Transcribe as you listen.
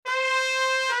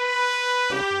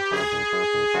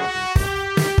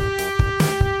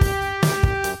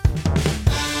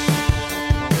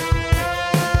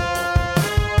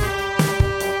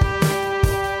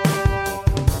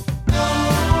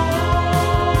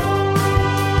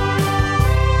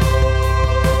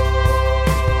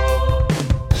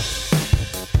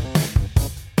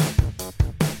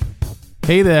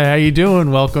Hey there, how you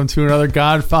doing? Welcome to another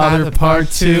Godfather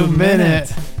Part 2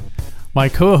 Minute. My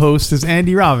co-host is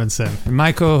Andy Robinson. And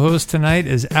my co-host tonight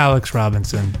is Alex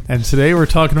Robinson. And today we're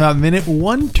talking about minute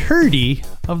 130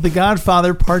 of The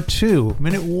Godfather Part 2.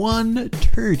 Minute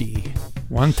 130.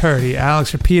 130.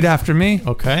 Alex, repeat after me.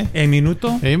 Okay. E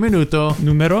minuto.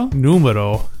 Numero.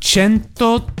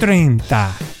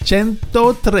 130.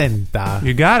 130.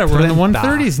 You got it. We're in the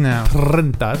 130s now.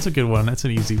 30. That's a good one. That's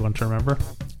an easy one to remember.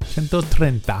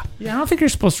 130. Yeah, I don't think you're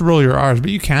supposed to roll your R's, but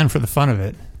you can for the fun of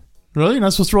it. Really? You're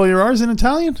not supposed to roll your R's in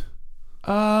Italian?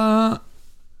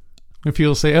 If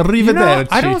you'll say arrivederci.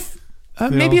 I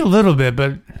don't. Maybe a little bit,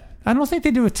 but I don't think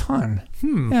they do a ton.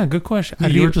 Yeah, good question.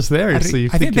 You were just there, so you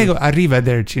I think they go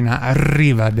arrivederci, not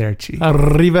arrivederci.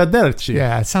 Arrivederci.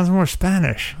 Yeah, it sounds more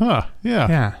Spanish. Huh, yeah.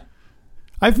 Yeah.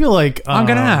 I feel like... I'm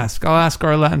going to ask. I'll ask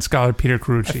our Latin scholar, Peter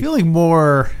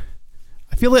Carucci.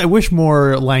 I feel like I wish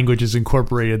more languages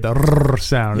incorporated the r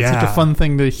sound. It's such a fun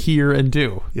thing to hear and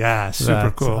do. Yeah,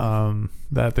 super cool.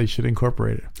 That they should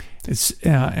incorporate it. It's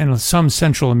in some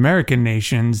Central American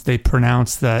nations, they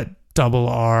pronounce that double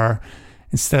R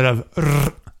instead of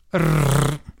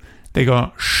r, they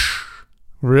go sh.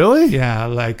 Really? Yeah,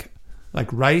 like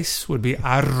rice would be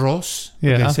arroz.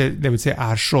 Yeah. They would say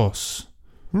arroz.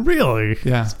 Really?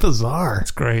 Yeah. It's bizarre.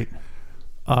 It's great.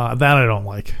 That I don't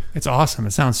like. It's awesome.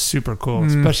 It sounds super cool,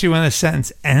 especially when the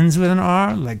sentence ends with an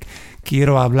R, like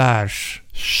quiero hablar.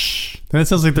 Shh. Then it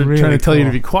sounds like they're really trying to tell you to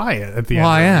cool. be quiet at the end. Well,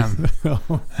 I am.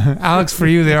 Alex, for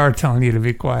you, they are telling you to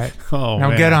be quiet. Oh, now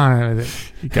man. get on it with it.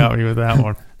 You got me with that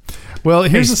one. Well,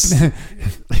 here's it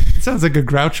sounds like a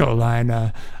Groucho line.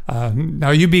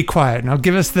 Now you be quiet. Now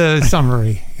give us the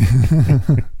summary.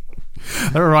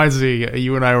 That reminds me,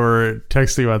 you and I were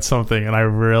texting about something, and I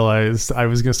realized I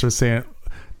was going to start saying,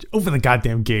 open the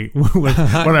goddamn gate when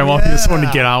I want someone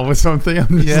to get on with something.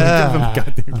 I'm just like, open the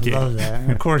goddamn gate. I love that.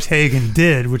 And of course, Hagen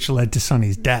did, which led to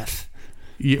Sonny's death.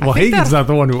 Yeah, well, Hagen's not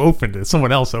the one who opened it.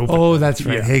 Someone else opened it. Oh, that's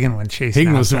right. Yeah. Hagen went chasing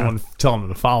Hagen was the one telling him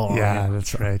to follow him. Yeah,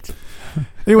 that's right.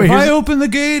 Anyway, if I open the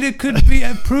gate, it could be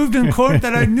proved in court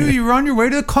that I knew you were on your way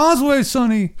to the causeway,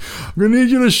 Sonny. I'm going to need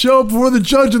you to show up before the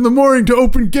judge in the morning to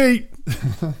open gate.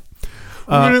 We're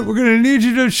gonna need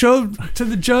you to show to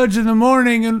the judge in the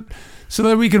morning, and so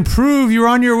that we can prove you're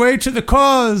on your way to the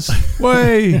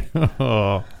causeway.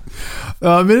 Minute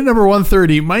number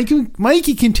 130.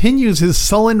 Mikey continues his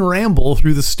sullen ramble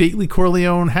through the stately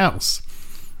Corleone house,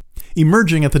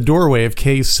 emerging at the doorway of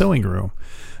Kay's sewing room.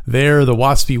 There, the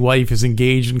waspy wife is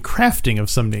engaged in crafting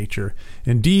of some nature.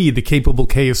 Indeed, the capable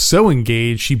Kay is so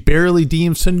engaged she barely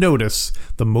deems to notice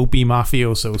the mopey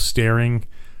mafioso staring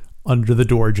under the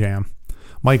door jamb.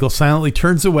 Michael silently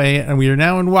turns away, and we are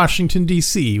now in Washington,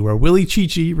 D.C., where Willie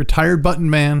Cicci, retired button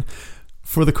man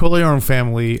for the Corleone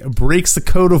family, breaks the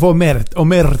code of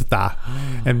omerta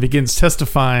and begins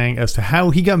testifying as to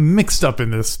how he got mixed up in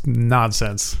this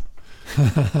nonsense.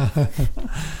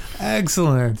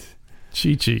 Excellent.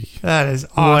 Cicci. That is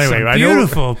awesome. Well, anyway,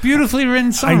 beautiful. Beautifully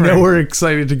written summary. I know we're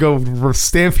excited to go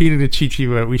stampeding to Cicci,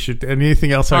 but we should...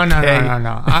 Anything else? Oh, no.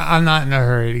 I'm not in a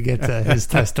hurry to get to his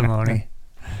testimony.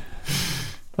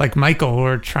 Like Michael,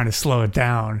 we're trying to slow it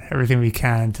down. Everything we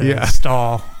can to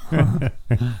stall.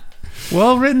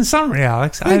 Well-written summary,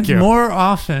 Alex. Thank you. More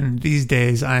often these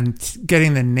days, I'm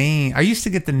getting the name. I used to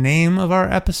get the name of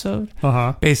our episode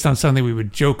based on something we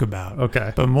would joke about.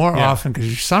 Okay. But more often, because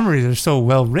your summaries are so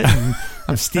well-written,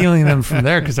 I'm stealing them from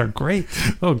there because they're great.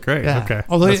 Oh, great. Yeah. Okay.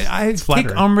 Although I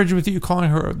take umbrage with you calling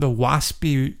her the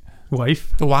waspy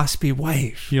wife. The waspy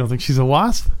wife. You don't think she's a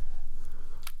wasp?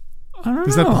 I don't know.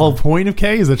 Is that the whole point of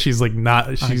Kay? Is that she's like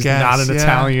not? She's not an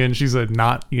Italian. She's a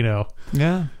not.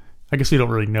 Yeah. I guess we don't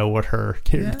really know what her...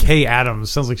 Kay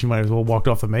Adams sounds like she might as well walked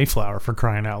off the Mayflower, for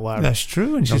crying out loud. That's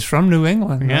true, and she's from New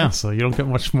England. Yeah, so you don't get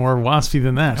much more waspy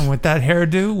than that. And with that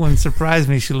hairdo, wouldn't surprise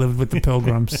me she lived with the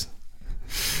Pilgrims.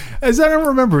 As I don't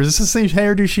remember, is this the same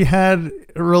hairdo she had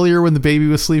earlier when the baby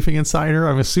was sleeping inside her?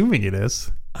 I'm assuming it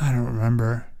is. I don't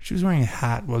remember. She was wearing a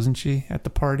hat, wasn't she, at the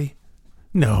party?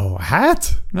 No, a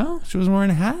hat? No, she wasn't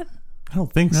wearing a hat? I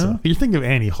don't think so. You're thinking of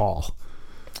Annie Hall.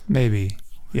 Maybe.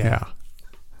 Yeah.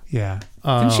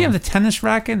 Didn't she have the tennis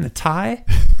racket and the tie?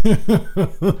 With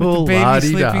the baby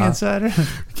sleeping inside her?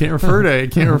 Can't refer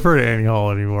to Annie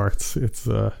Hall anymore. It's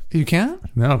You can't?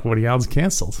 No, Woody Allen's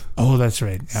canceled. Oh, that's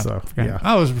right. Yeah. So,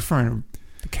 I was referring to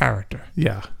The character.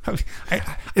 Yeah.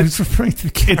 It's referring to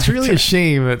the character. It's really a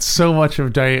shame that so much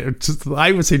of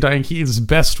I would say Diane Keaton's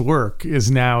best work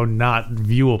is now not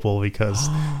viewable because,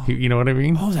 you know what I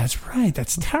mean? Oh, that's right.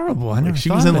 That's terrible. I never She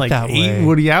thought was in of it like that 8 way.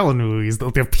 Woody Allen movies,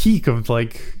 the peak of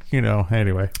like,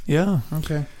 anyway. Yeah,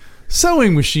 okay.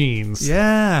 Sewing machines.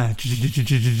 Yeah. I'm going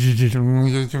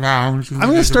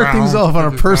to start things off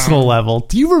on a personal level.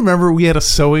 Do you remember we had a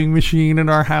sewing machine in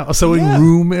our house, a sewing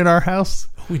room in our house?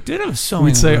 We did have a sewing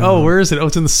We'd say, room. "Oh, where is it? Oh,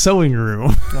 it's in the sewing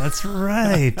room." That's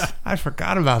right. I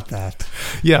forgot about that.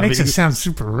 Yeah, Makes it sound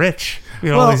super rich. We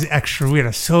had all these extra. We had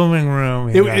a sewing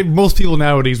room. Most people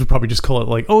nowadays would probably just call it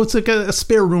like, "Oh, it's like a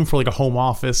spare room for like a home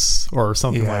office or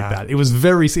something like that." It was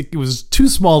too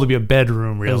small to be a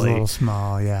bedroom, really. It was a little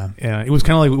small, yeah. Yeah, it was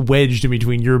kind of like wedged in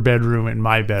between your bedroom and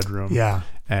my bedroom. Yeah.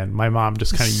 And my mom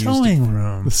just kind of used it. Sewing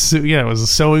room. Yeah, it was a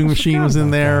sewing machine was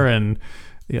in there, that. and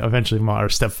eventually our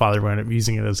stepfather wound up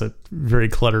using it as a very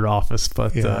cluttered office,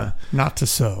 but not to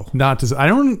sew.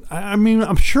 I mean,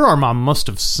 I'm sure our mom must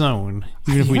have sewn,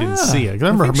 even if we didn't see it. I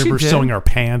remember sewing our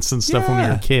pants and stuff when we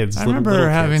were kids. I remember little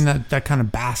having kids. that kind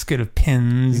of basket of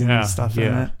pins and stuff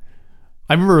in it.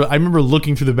 I remember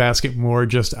looking through the basket more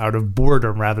just out of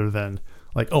boredom rather than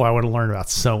like, oh, I want to learn about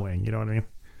sewing. You know what I mean?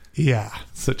 Yeah.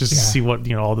 So just to see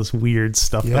what, all this weird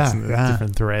stuff that's in the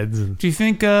different threads. And do you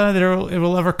think that it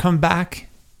will ever come back?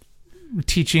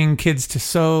 Teaching kids to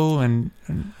sew and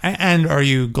are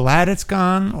you glad it's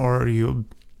gone, or are you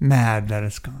mad that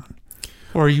it's gone,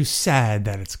 or are you sad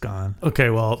that it's gone? Okay,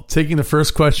 well, taking the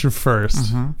first question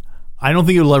first, I don't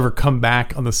think it'll ever come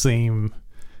back on the same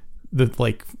in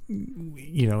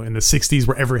the 60s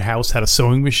where every house had a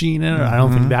sewing machine in it. I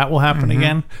don't think that will happen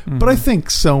again. But I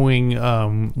think sewing,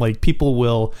 people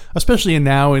will, especially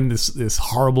now in this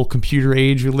horrible computer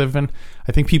age we live in,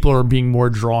 I think people are being more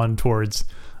drawn towards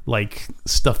like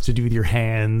stuff to do with your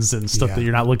hands and stuff that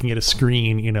you're not looking at a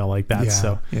screen, like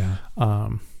that.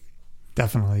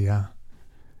 Definitely. Yeah.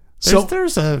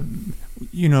 There's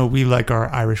we like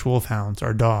our Irish wolfhounds,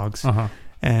 our dogs.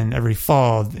 And every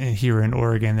fall here in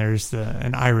Oregon, there's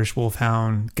an Irish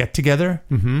wolfhound get together.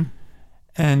 And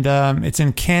it's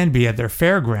in Canby at their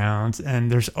fairgrounds.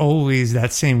 And there's always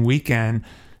that same weekend,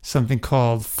 something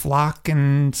called Flock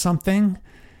and something.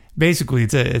 Basically,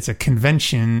 it's a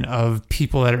convention of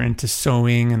people that are into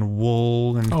sewing and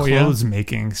wool and clothes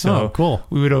making. So cool.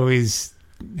 We would always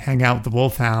hang out with the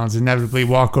wolfhounds, inevitably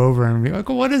walk over and be like,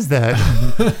 "Oh, what is that?"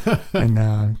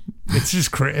 and it's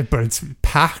just great, but it's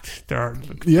packed. There are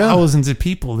thousands of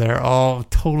people there, all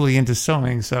totally into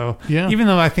sewing. So even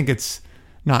though I think it's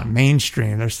not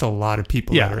mainstream, there's still a lot of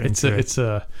people that are into it.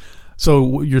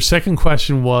 So your second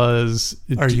question was,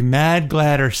 are you mad,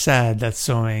 glad, or sad that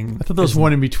sewing? I thought there was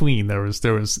one in between. There was.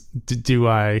 Are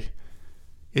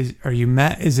you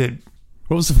mad? Is it?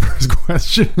 What was the first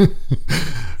question? Do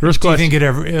you think it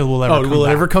will ever? Will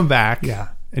it ever come back? Yeah.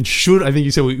 And I think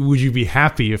you said, would you be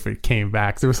happy if it came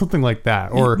back? There was something like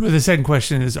that. Or the second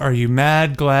question is, are you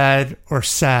mad, glad, or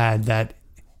sad that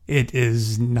it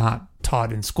is not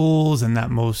taught in schools and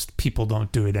that most people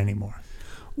don't do it anymore?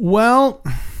 Well,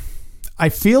 I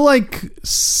feel like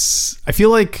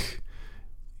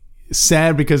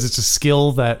sad because it's a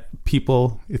skill that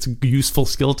it's a useful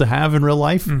skill to have in real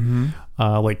life,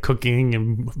 like cooking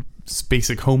and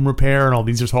basic home repair, and all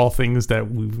these are all things that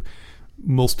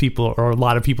most people or a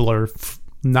lot of people are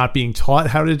not being taught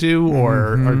how to do,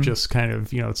 or are just kind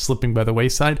of slipping by the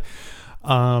wayside.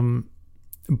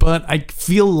 But I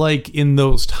feel like in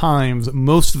those times,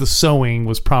 most of the sewing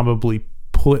was probably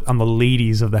put on the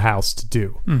ladies of the house to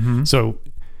do. So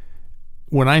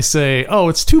when I say, "Oh,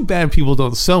 it's too bad people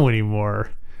don't sew anymore,"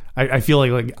 I feel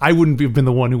like I wouldn't have been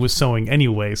the one who was sewing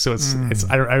anyway. So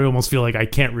I almost feel like I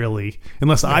can't really,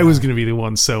 unless I was going to be the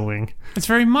one sewing. It's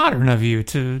very modern of you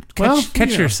to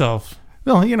catch yourself.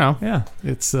 Well,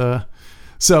 it's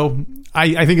so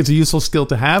I think it's a useful skill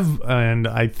to have, and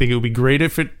I think it would be great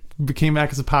if it became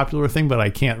back as a popular thing. But I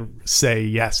can't say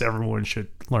yes, everyone should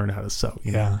learn how to sew.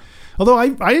 Although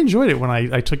I enjoyed it when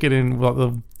I took it in.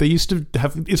 Well, they used to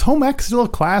have. Is home ec still a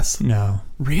class? No,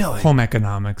 really. Home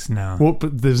economics, no. Well,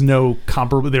 but there's no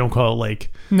comparable. They don't call it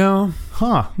like. No,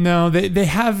 No, they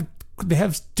have.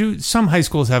 Some high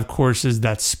schools have courses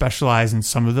that specialize in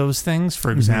some of those things.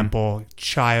 For example,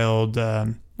 child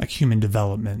like human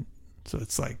development. So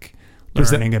it's like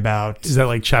learning about. Is that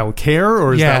like child care,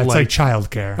 or is that it's like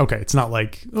child care? Okay, it's not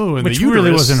like in which the uterus,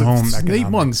 really wasn't home economics. 8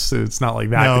 months. It's not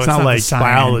like that. No, it's not like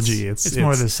biology. It's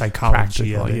more the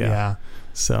psychology of it. Yeah.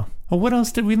 So. Well, what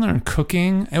else did we learn?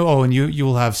 Cooking. Oh, and you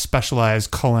will have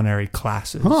specialized culinary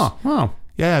classes. Wow.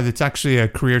 Yeah, it's actually a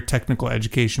career technical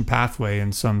education pathway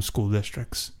in some school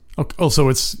districts. Okay. Oh, so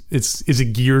is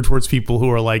it geared towards people who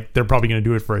are like they're probably going to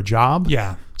do it for a job?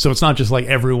 Yeah. So it's not just like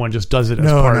everyone just does it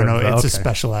as part of No. It's okay. a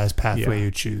specialized pathway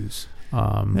you choose.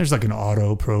 There's like an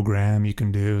auto program you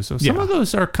can do. So some of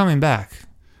those are coming back.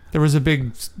 There was a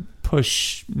big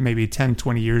push maybe 10,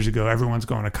 20 years ago. Everyone's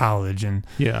going to college, and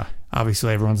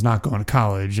obviously everyone's not going to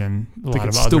college, and a lot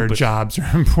of other jobs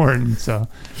are important. So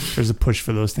there's a push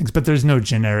for those things. But there's no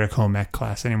generic home ec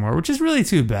class anymore, which is really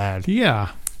too bad.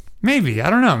 Yeah. Maybe. I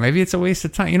don't know. Maybe it's a waste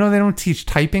of time. They don't teach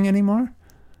typing anymore.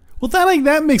 Well,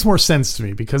 that makes more sense to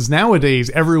me because nowadays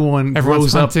everyone's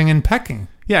grows hunting up and pecking.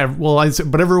 Yeah, well,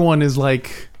 but everyone is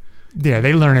like,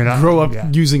 they learn it. Grow up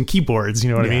using keyboards.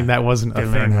 You know what I mean? That wasn't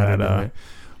a thing.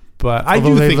 But I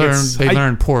Although do think they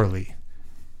learn poorly.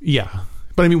 Yeah,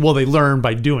 but I mean, well, they learn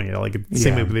by doing it. Like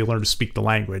same way they learn to speak the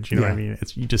language. You know what I mean?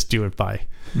 You just do it by.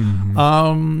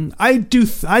 Mm-hmm. I do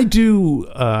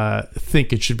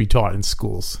think it should be taught in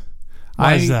schools.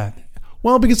 Why is that?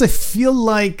 Well, because I feel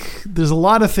like there's a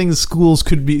lot of things schools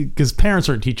could be, because parents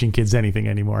aren't teaching kids anything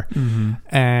anymore. Mm-hmm.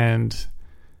 And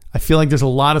I feel like there's a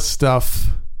lot of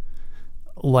stuff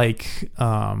like,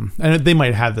 and they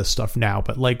might have this stuff now,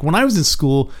 but like when I was in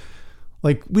school,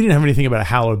 like we didn't have anything about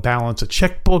how to balance a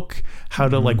checkbook, how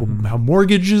to how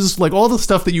mortgages, like all the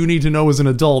stuff that you need to know as an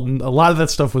adult. And a lot of that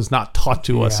stuff was not taught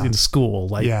to us in school,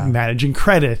 like managing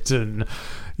credit and,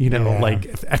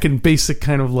 like basic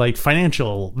kind of like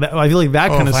financial. I feel like that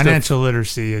kind of financial stuff.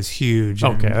 literacy is huge.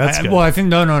 Okay, that's good. Well, I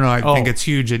think I think it's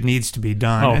huge. It needs to be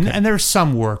done, and there's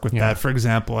some work with that. For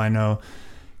example, I know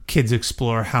kids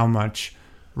explore how much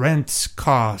rent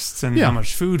costs and how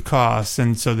much food costs,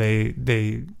 and so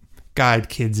they guide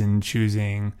kids in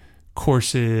choosing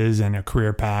courses and a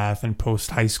career path and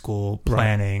post high school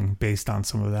planning based on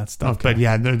some of that stuff. But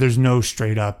there's no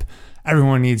straight up.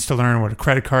 Everyone needs to learn what a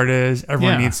credit card is.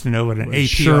 Everyone needs to know what an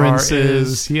APR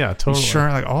is. Yeah, totally.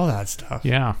 Insurance, like all that stuff.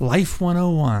 Yeah. Life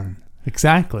 101.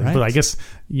 Exactly. Right? But I guess,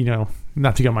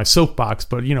 not to get on my soapbox,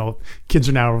 but, kids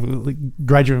are now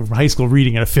graduating from high school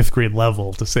reading at a 5th grade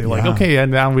level to say like, okay,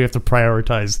 and now we have to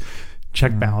prioritize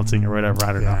check balancing or whatever.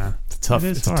 I don't know.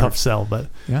 It's a tough sell, but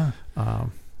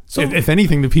so if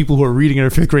anything, the people who are reading at a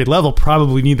 5th grade level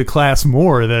probably need the class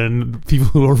more than people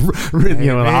who are, an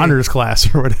honors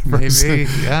class or whatever. Maybe, so,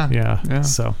 yeah.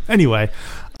 So anyway,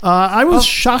 I was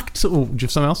shocked. Oh, do you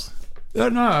have something else?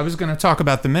 No, I was going to talk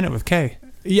about the minute with Kay.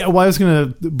 Yeah, well, I was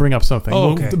going to bring up something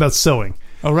about sewing.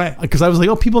 Oh, right. Because I was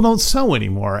like, people don't sew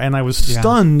anymore. And I was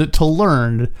stunned to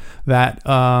learn that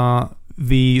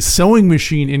the sewing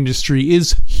machine industry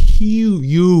is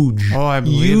huge. Oh, I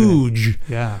believe huge. It.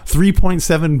 Yeah.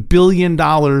 $3.7 billion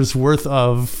worth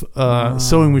of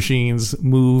sewing machines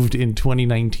moved in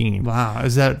 2019. Wow.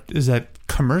 Is that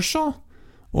commercial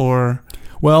or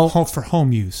for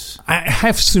home use? I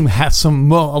have to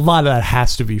assume a lot of that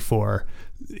has to be for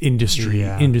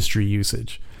industry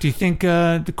usage. Do you think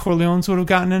the Corleones would have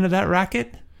gotten into that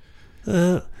racket?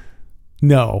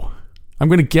 No. I'm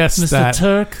going to guess Mr. that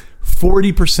Turk?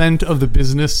 40% of the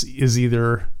business is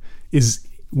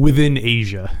within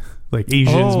Asia. Like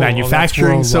Asians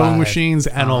manufacturing sewing machines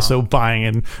and also buying,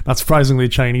 and not surprisingly,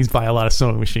 the Chinese buy a lot of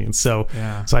sewing machines. So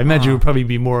I imagine it would probably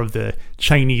be more of the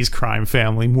Chinese crime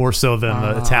family, more so than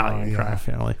the Italian crime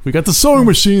family. We got the sewing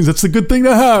machines. That's a good thing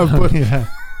to have. But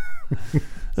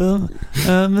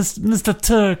Mr.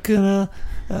 Turk,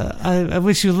 I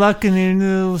wish you luck in your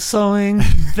new sewing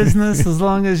business, as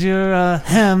long as your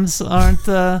hems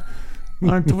aren't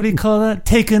what do you call that?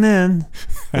 Taken in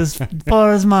as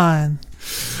far as mine.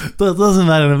 But it doesn't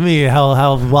matter to me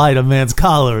how wide a man's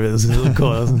collar is, of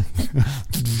course.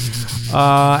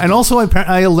 And also,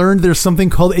 I learned there's something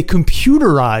called a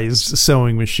computerized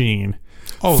sewing machine.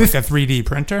 Oh, like a 3D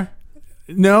printer?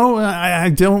 No, I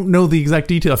don't know the exact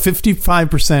detail.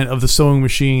 55% of the sewing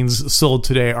machines sold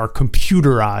today are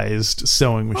computerized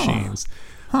sewing machines.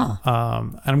 And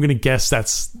I'm going to guess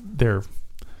they're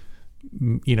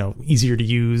easier to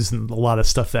use, and a lot of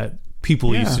stuff that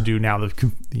people used to do now that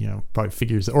probably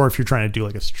figures, or if you're trying to do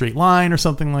like a straight line or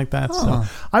something like that. So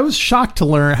I was shocked to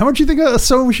learn how much you think a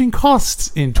sewing machine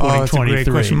costs in 2023. That's a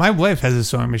great question. My wife has a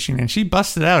sewing machine and she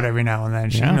busts it out every now and then.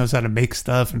 She knows how to make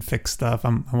stuff and fix stuff.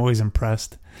 I'm always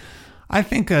impressed. I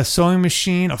think a sewing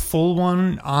machine, a full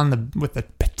one with a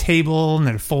table and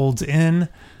then it folds in.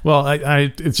 Well,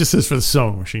 it just says for the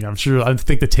sewing machine. I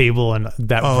think the table and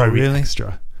that would probably be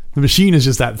extra. The machine is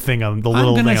just that thing on the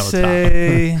little thing on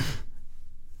the top.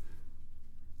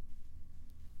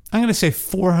 I'm going to say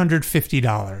 $450.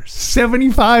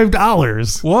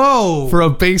 $75. Whoa. For a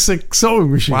basic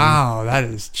sewing machine. Wow, that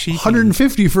is cheap.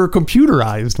 $150 for a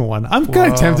computerized one. I'm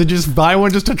kind of tempted to just buy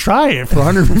one just to try it for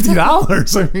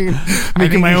 $150. I mean,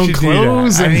 making my own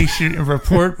clothes. I think you should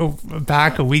report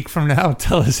back a week from now.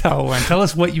 Tell us how it went. Tell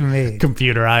us what you made.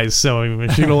 Computerized sewing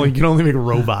machine. You can only make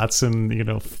robots and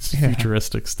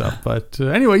futuristic stuff. But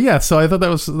anyway, yeah. So I thought that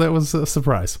was a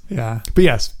surprise. Yeah. But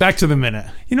yes, back to the minute.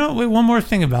 Wait, one more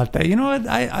thing about that. You know what?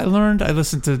 I learned, I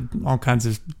listened to all kinds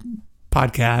of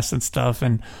podcasts and stuff,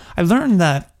 and I learned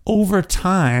that over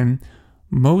time,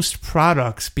 most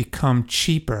products become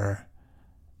cheaper,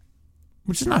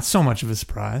 which is not so much of a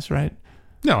surprise, right?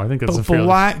 No, I think that's but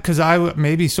why? Because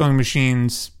maybe sewing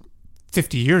machines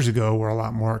 50 years ago were a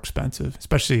lot more expensive,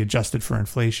 especially adjusted for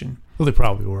inflation. Well, they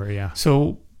probably were, yeah.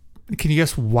 So can you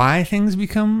guess why things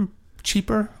become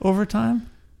cheaper over time?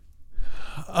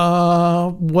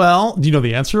 Well, do you know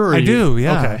the answer? Or I do,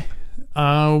 yeah. Okay.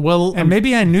 Well, and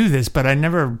maybe I knew this, but I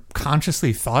never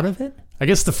consciously thought of it. I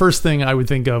guess the first thing I would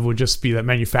think of would just be that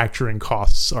manufacturing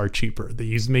costs are cheaper.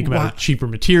 They make them out of cheaper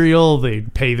material. They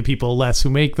pay the people less who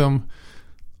make them.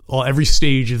 Well, every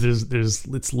stage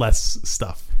it's less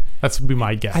stuff. That's would be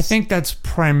my guess. I think that's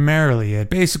primarily it.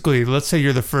 Basically, let's say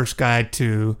you're the first guy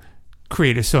to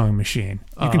create a sewing machine.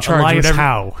 You can charge Elias whatever.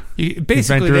 Howe,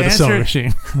 Basically, inventor of the sewing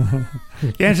machine.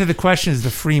 The answer to the question is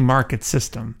the free market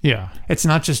system. Yeah. It's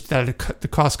not just that the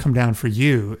costs come down for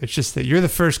you. It's just that you're the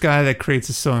first guy that creates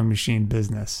a sewing machine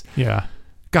business. Yeah.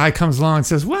 Guy comes along and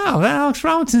says, "Wow, that Alex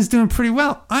Robinson's doing pretty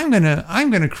well. I'm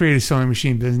gonna create a sewing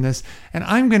machine business, and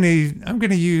I'm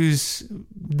gonna use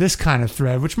this kind of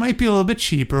thread, which might be a little bit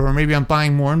cheaper, or maybe I'm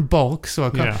buying more in bulk." So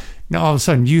now all of a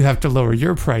sudden you have to lower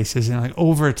your prices, and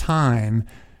over time,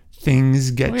 things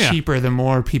get cheaper the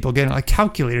more people get it. Like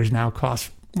calculators now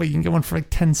cost. Well, you can get one for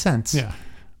 10 cents. Yeah.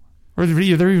 Or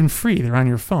they're even free. They're on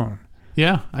your phone.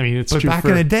 Yeah. I mean, it's but true. Back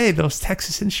in the day, those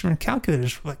Texas Instrument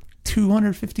calculators were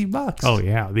 $250. Oh,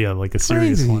 yeah. Yeah, like a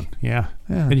serious one. Yeah.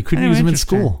 And you couldn't use them in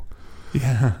school.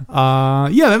 Yeah.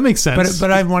 That makes sense.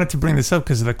 But I wanted to bring this up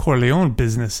because of the Corleone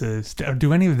businesses.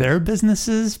 Do any of their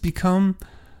businesses become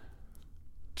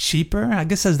cheaper? I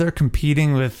guess as they're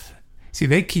competing with... See,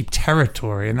 they keep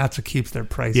territory, and that's what keeps their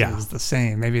prices the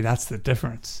same. Maybe that's the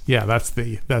difference. Yeah, that's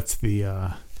the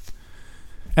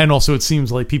and also it seems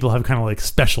like people have kind of like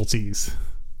specialties.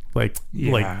 Like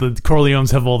the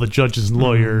Corleones have all the judges and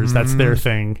lawyers. Mm-hmm. That's their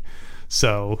thing.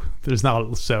 So there's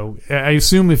not. So I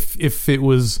assume if it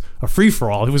was a free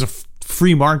for all, it was a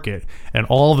free market, and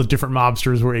all the different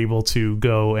mobsters were able to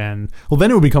go and then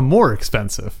it would become more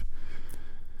expensive.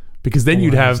 Because then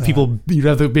you'd have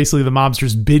basically the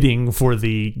mobsters bidding for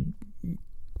the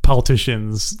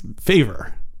politicians'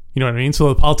 favor. You know what I mean? So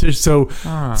the politician,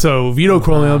 so Vito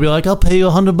Corleone will be like, "I'll pay you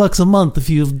 $100 a month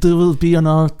if you be on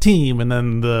our team," and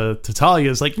then the Tattaglia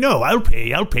is like, "No, I'll pay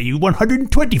you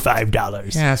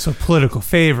 $125." Yeah, so political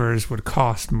favors would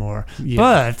cost more,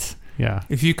 but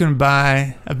if you can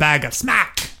buy a bag of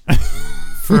smack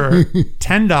for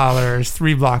 $10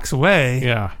 3 blocks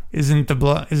away, isn't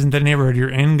the neighborhood you're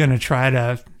in going to try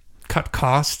to cut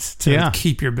costs to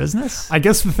keep your business? I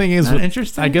guess the thing is,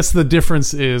 interesting. I guess the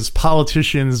difference is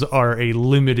politicians are a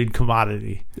limited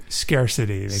commodity,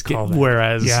 scarcity they call it.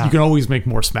 Whereas you can always make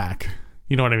more smack.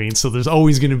 You know what I mean? So there's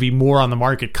always going to be more on the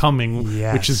market coming,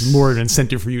 which is more an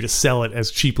incentive for you to sell it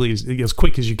as cheaply as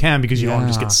quick as you can because you don't want to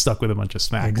just get stuck with a bunch of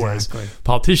smack. Exactly. Whereas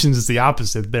politicians is the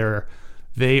opposite.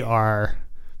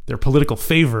 Their political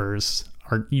favors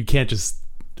are they're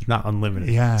not unlimited.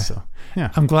 Yeah. So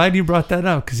I'm glad you brought that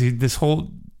up because this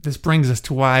brings us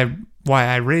to why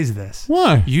I raised this.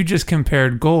 Why? You just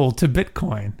compared gold to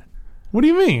Bitcoin. What do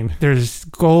you mean? There's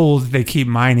gold. They keep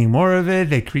mining more of it.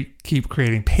 They keep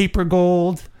creating paper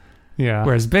gold. Yeah.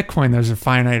 Whereas Bitcoin, there's a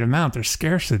finite amount. There's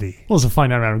scarcity. Well, there's a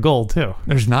finite amount of gold too.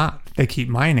 There's not. They keep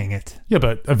mining it. Yeah,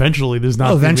 but eventually there's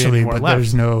not. Eventually, but left.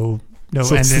 There's no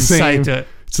end in sight.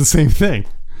 It's the same thing.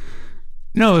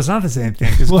 No, it's not the same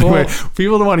thing. Wait,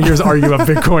 people don't want to hear us argue about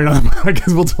Bitcoin on the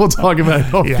podcast. We'll talk about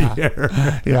it off the air.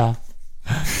 Yeah.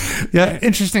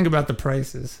 Interesting about the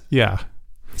prices. Yeah.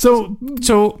 So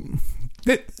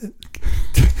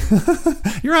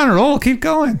you're on a roll. Keep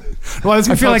going. Well, I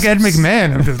feel like Ed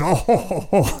McMahon. I'm just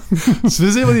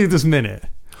specifically this minute.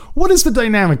 What is the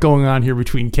dynamic going on here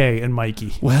between Kay and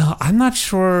Mikey? Well, I'm not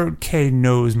sure Kay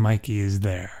knows Mikey is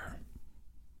there.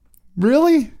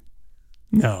 Really?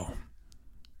 No.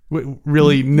 Wait,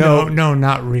 really? No,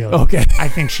 not really. Okay. I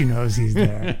think she knows he's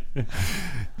there.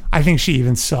 I think she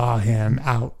even saw him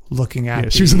out looking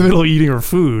at. She was in the middle of eating her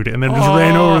food, and then just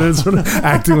ran over and sort of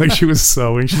acting like she was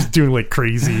sewing. She's doing like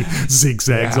crazy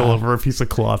zigzags all over a piece of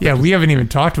cloth. Yeah, we haven't even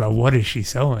talked about what is she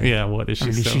sewing. Yeah, what is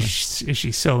she sewing? Is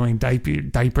she sewing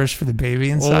diapers for the baby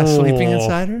inside, sleeping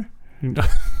inside her?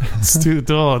 It's too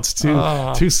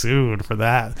soon for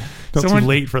that. Too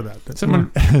late for that.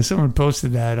 Someone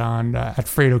posted that on at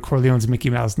Fredo Corleone's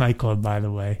Mickey Mouse nightclub. By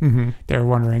the way, they're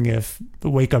wondering if the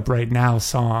 "Wake Up Right Now"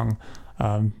 song,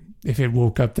 if it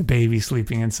woke up the baby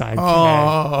sleeping inside.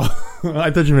 I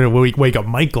thought you meant wake up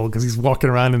Michael because he's walking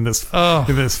around in this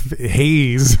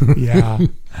haze. Yeah,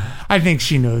 I think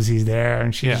she knows he's there,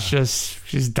 and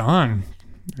she's done.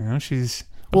 She's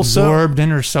absorbed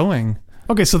in her sewing.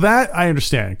 Okay, so that I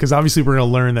understand, because obviously we're going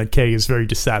to learn that Kay is very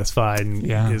dissatisfied and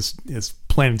is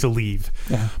planning to leave.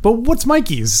 Yeah. But what's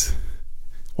Mikey's?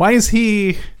 Why doesn't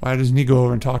he go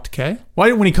over and talk to Kay?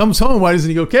 Why, when he comes home, why doesn't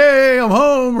he go, Kay, I'm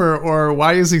home? Or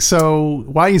why is he so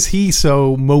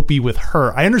mopey with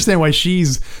her? I understand why she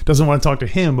doesn't want to talk to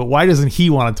him, but why doesn't he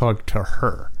want to talk to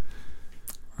her?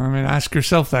 I mean, ask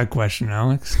yourself that question,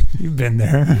 Alex. You've been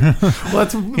there. Well,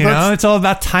 it's all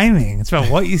about timing. It's about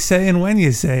what you say and when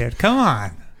you say it. Come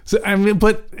on. So I mean,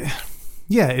 but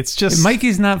yeah, it's just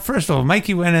Mikey's not. First of all,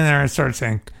 Mikey went in there and started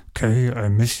saying, "Okay, I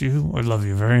miss you. I love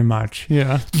you very much."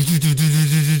 Yeah.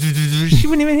 She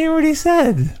wouldn't even hear what he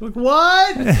said. Like,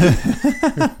 what?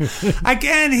 I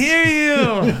can't hear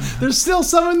you. There's still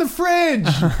some in the fridge.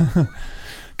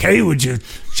 Kay, would you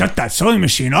shut that sewing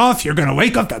machine off? You're going to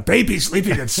wake up the baby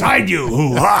sleeping inside you.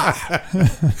 Hoo-ha.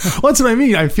 Well, that's what I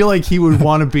mean. I feel like he would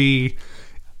want to be,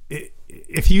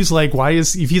 if he's like,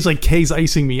 Kay's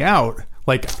icing me out.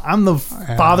 Like, I'm the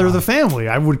father of the family.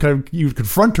 You'd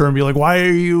confront her and be like, why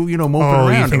are you, moping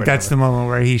around? You think that's the moment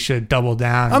where he should double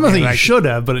down? I'm not saying he should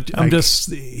have, but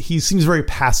he seems very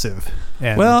passive.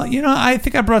 Well, I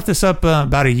think I brought this up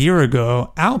about a year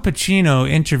ago. Al Pacino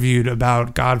interviewed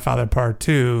about Godfather Part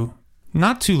 2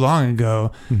 not too long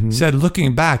ago, said,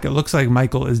 looking back, it looks like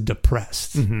Michael is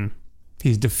depressed. Mm-hmm.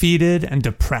 He's defeated and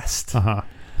depressed. Uh-huh.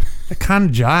 It kind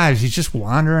of jives. He's just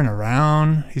wandering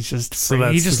around. He just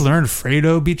learned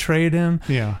Fredo betrayed him.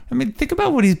 Yeah. I mean, think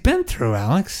about what he's been through,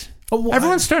 Alex.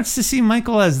 Everyone starts to see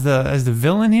Michael as the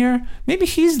villain here. Maybe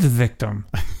he's the victim.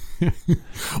 He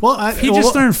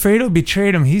just learned Fredo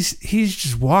betrayed him. He's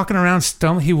just walking around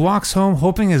stumbling. He walks home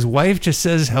hoping his wife just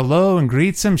says hello and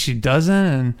greets him. She doesn't,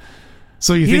 and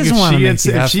so you think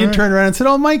if she had turned around and said,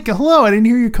 "Oh, Mike, hello, I didn't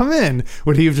hear you come in,"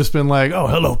 would he have just been like, "Oh,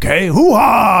 hello, Kay,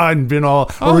 hoo-ha," and been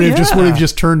all, or would he have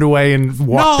just turned away and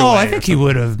walked away? No, I think he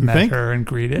would have met her and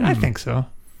greeted. I think so.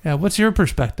 Yeah, what's your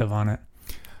perspective on it?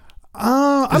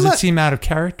 Does it seem out of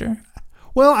character?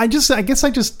 Well, I guess I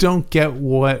just don't get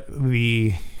what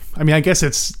I guess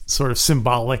it's sort of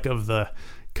symbolic of the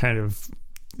kind of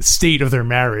state of their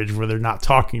marriage where they're not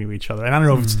talking to each other. And I don't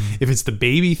know if it's the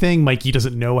baby thing. Mikey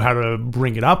doesn't know how to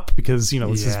bring it up because,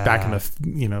 this is back in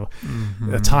the,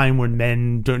 a time when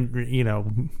men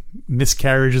don't,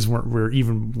 miscarriages were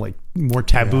even like more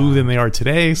taboo than they are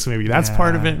today. So maybe that's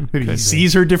part of it. Maybe he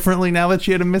sees her differently now that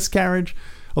she had a miscarriage.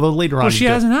 Although later on, she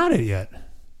hasn't had it yet.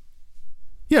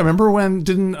 Yeah. Remember when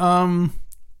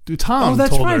Tom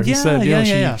that's told right. her, he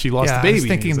said, she lost the baby. I was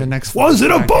thinking the next was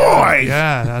it a boy?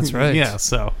 Yeah, that's right. Yeah,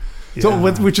 so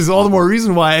which is all the more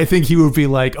reason why I think he would be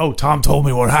like, "Oh, Tom told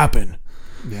me what happened."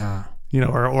 Yeah.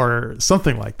 Or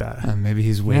something like that. And maybe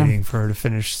he's waiting for her to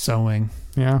finish sewing.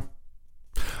 Yeah.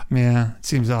 Yeah, it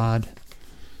seems odd.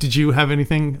 Did you have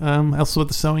anything else with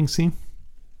the sewing scene?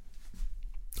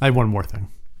 I have one more thing.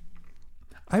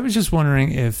 I was just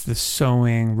wondering if the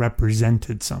sewing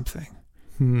represented something.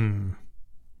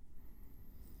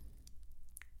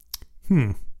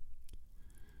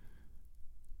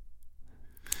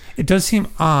 It does seem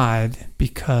odd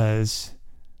because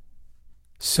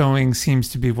sewing seems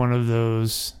to be one of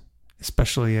those,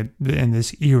 especially in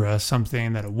this era,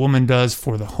 something that a woman does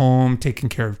for the home, taking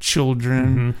care of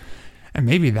children. Mm-hmm. And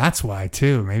maybe that's why,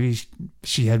 too. Maybe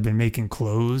she had been making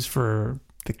clothes for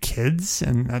the kids,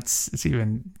 and it's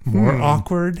even more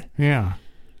awkward. Yeah.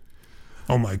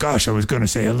 Oh my gosh, I was going to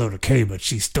say hello to Kay, but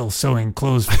she's still sewing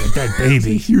clothes for the dead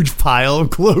baby. Huge pile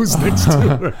of clothes next to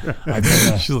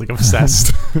her. She's like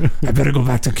obsessed. I better go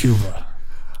back to Cuba.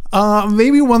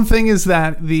 Maybe one thing is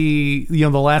that the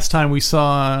last time we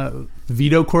saw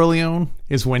Vito Corleone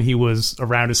is when he was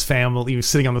around his family. He was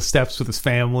sitting on the steps with his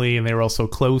family, and they were all so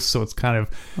close. So it's kind of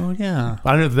I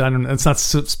don't know. It's not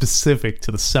so specific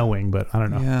to the sewing, but I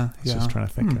don't know. Yeah, I was just trying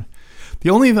to think. The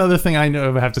only other thing I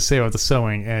know I have to say about the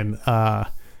sewing, and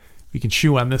we can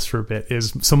chew on this for a bit,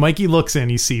 is so Mikey looks in,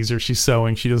 he sees her, she's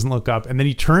sewing, she doesn't look up, and then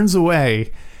he turns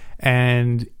away,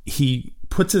 and he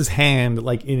puts his hand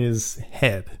like in his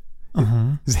head.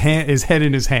 Uh-huh. His head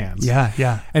in his hands.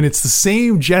 Yeah. And it's the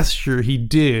same gesture he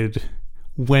did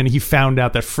when he found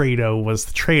out that Fredo was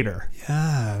the traitor.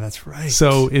 Yeah, that's right.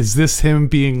 So is this him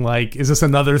being like, is this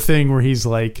another thing where he's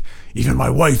like, even my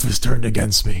wife is turned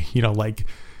against me? You know, like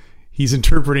he's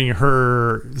interpreting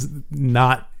her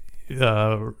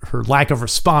her lack of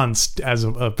response as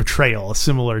a betrayal, a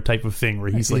similar type of thing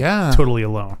where he's like totally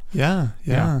alone. Yeah.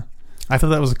 I thought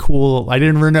that was a cool. I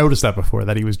didn't ever notice that before.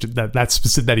 That he was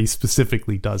that he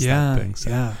specifically does that thing. So.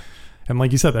 Yeah. And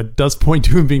like you said, that does point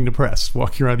to him being depressed,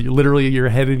 walking around literally your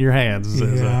head in your hands.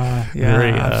 Is a very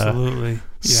absolutely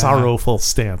sorrowful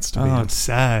stance to be in. It's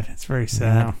sad. It's very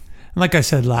sad. Yeah. And like I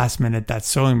said last minute, that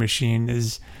sewing machine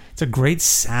it's a great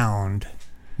sound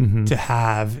to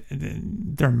have.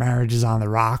 Their marriage is on the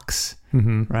rocks,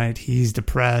 right? He's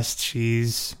depressed.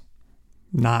 She's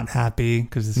not happy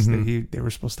because they were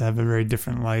supposed to have a very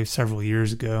different life several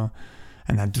years ago,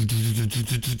 and that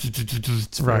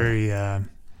it's very I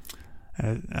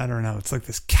don't know, it's like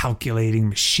this calculating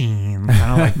machine,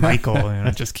 kind of like Michael,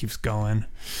 it just keeps going.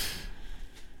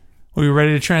 Are we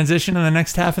ready to transition to the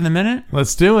next half of the minute?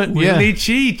 Let's do it. Willie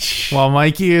Cicci. While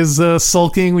Mikey is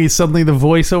sulking, the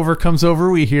voiceover comes over.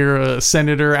 We hear a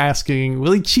senator asking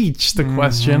Willie Cicci the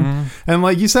question, and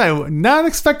like you said, not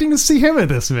expecting to see him at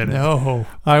this minute. No,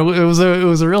 it was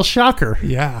a real shocker.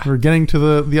 Yeah, we're getting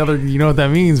to the other. You know what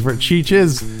that means? Where Cicci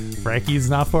is, Frankie's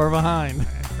not far behind.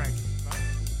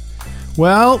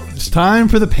 Well, it's time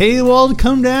for the paywall to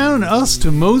come down and us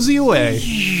to mosey away.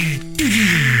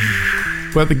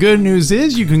 But the good news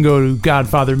is you can go to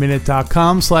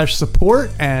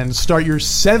godfatherminute.com/support and start your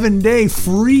 7-day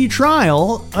free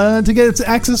trial to get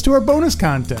access to our bonus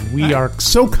content. We are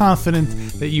so confident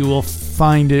that you will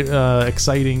find it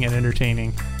exciting and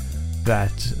entertaining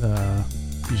that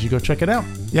you should go check it out.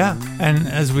 Yeah, and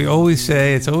as we always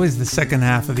say, it's always the second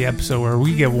half of the episode where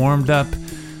we get warmed up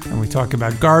and we talk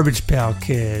about Garbage Pail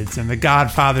Kids and the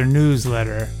Godfather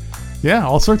newsletter. Yeah,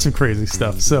 all sorts of crazy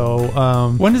stuff.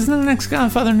 So, when does the next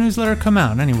Godfather newsletter come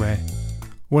out anyway?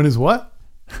 When is what?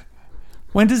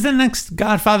 When does the next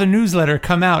Godfather newsletter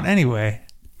come out anyway?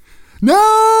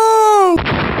 No!